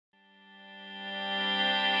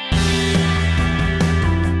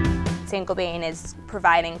Saint-Gobain is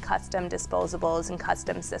providing custom disposables and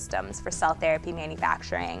custom systems for cell therapy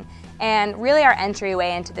manufacturing. And really our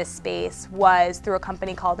entryway into this space was through a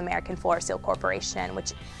company called American Fluoroseal Corporation,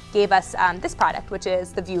 which gave us this product, which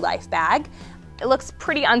is the View Life bag. It looks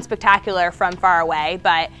pretty unspectacular from far away,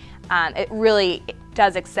 but it really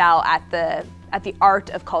does excel at the art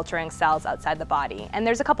of culturing cells outside the body. And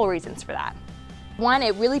there's a couple reasons for that. One,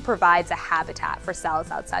 it really provides a habitat for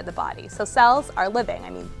cells outside the body. So cells are living.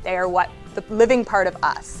 I mean, they are the living part of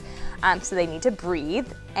us. So they need to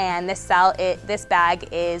breathe, and this bag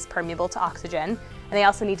is permeable to oxygen, and they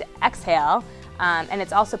also need to exhale, and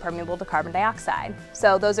it's also permeable to carbon dioxide.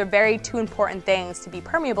 So those are two important things to be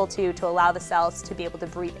permeable to allow the cells to be able to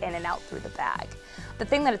breathe in and out through the bag. The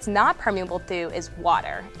thing that it's not permeable to is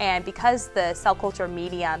water, and because the cell culture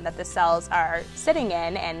medium that the cells are sitting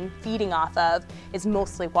in and feeding off of is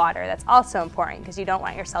mostly water, that's also important because you don't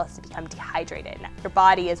want your cells to become dehydrated. Your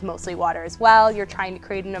body is mostly water as well. You're trying to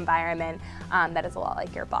create an environment that is a lot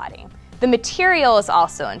like your body. The material is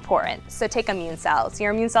also important. So take immune cells.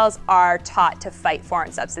 Your immune cells are taught to fight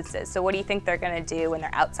foreign substances. So what do you think they're going to do when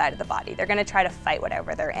they're outside of the body? They're going to try to fight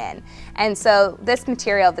whatever they're in. And so this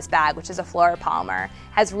material, this bag, which is a fluoropolymer,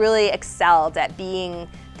 has really excelled at being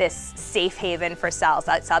this safe haven for cells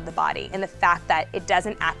outside the body, and the fact that it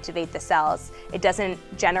doesn't activate the cells, it doesn't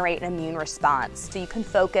generate an immune response. So you can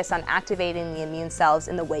focus on activating the immune cells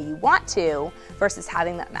in the way you want to versus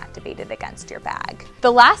having them activated against your bag.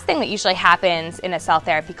 The last thing that usually happens in a cell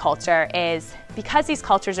therapy culture is because these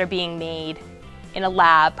cultures are being made in a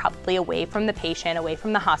lab, probably away from the patient, away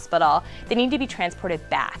from the hospital, they need to be transported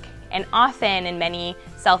back. And often in many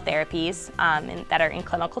cell therapies that are in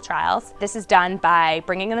clinical trials, this is done by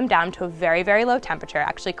bringing them down to a very, very low temperature,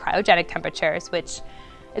 actually cryogenic temperatures, which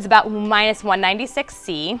is about minus 196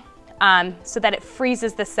 C, so that it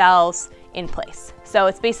freezes the cells in place. So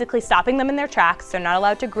it's basically stopping them in their tracks. They're not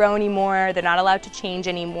allowed to grow anymore, they're not allowed to change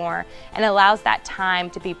anymore, and it allows that time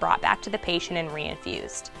to be brought back to the patient and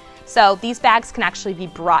reinfused. So these bags can actually be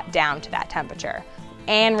brought down to that temperature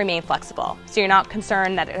and remain flexible. So you're not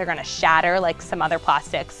concerned that they're going to shatter like some other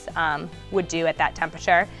plastics would do at that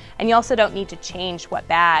temperature. And you also don't need to change what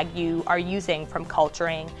bag you are using from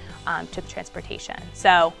culturing to transportation.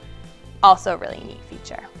 So also a really neat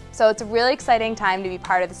feature. So it's a really exciting time to be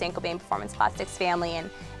part of the Saint-Gobain Performance Plastics family, and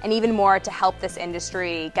even more to help this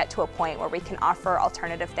industry get to a point where we can offer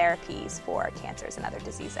alternative therapies for cancers and other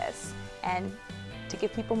diseases, and to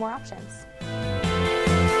give people more options.